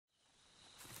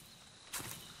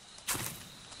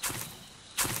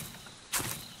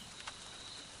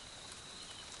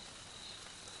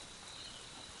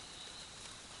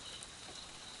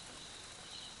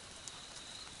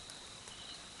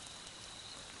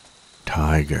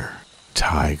Tyger,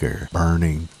 Tyger,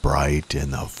 burning bright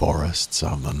in the forests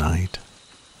of the night,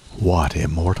 what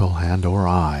immortal hand or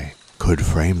eye could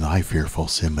frame thy fearful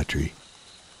symmetry?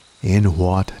 In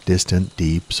what distant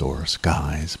deeps or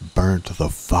skies burnt the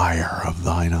fire of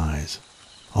thine eyes?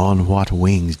 On what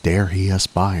wings dare he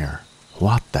aspire?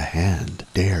 What the hand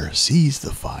dare seize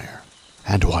the fire?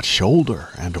 And what shoulder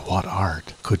and what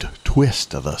art could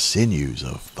twist the sinews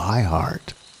of thy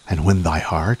heart? And when thy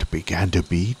heart began to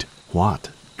beat, what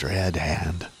dread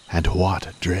hand and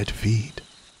what dread feet?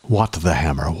 What the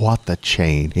hammer, what the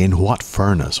chain, in what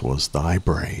furnace was thy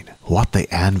brain? What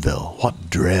the anvil, what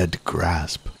dread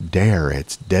grasp dare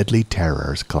its deadly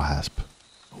terrors clasp?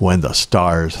 When the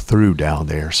stars threw down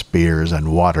their spears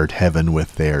and watered heaven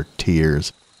with their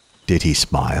tears, did he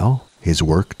smile, his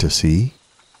work to see?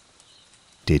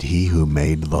 Did he who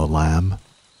made the lamb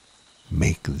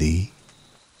make thee?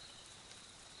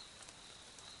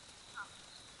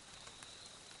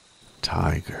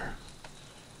 Tyger,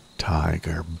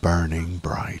 Tyger, burning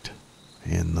bright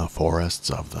in the forests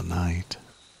of the night,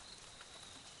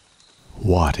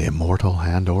 what immortal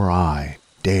hand or eye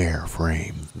dare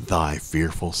frame thy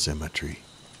fearful symmetry?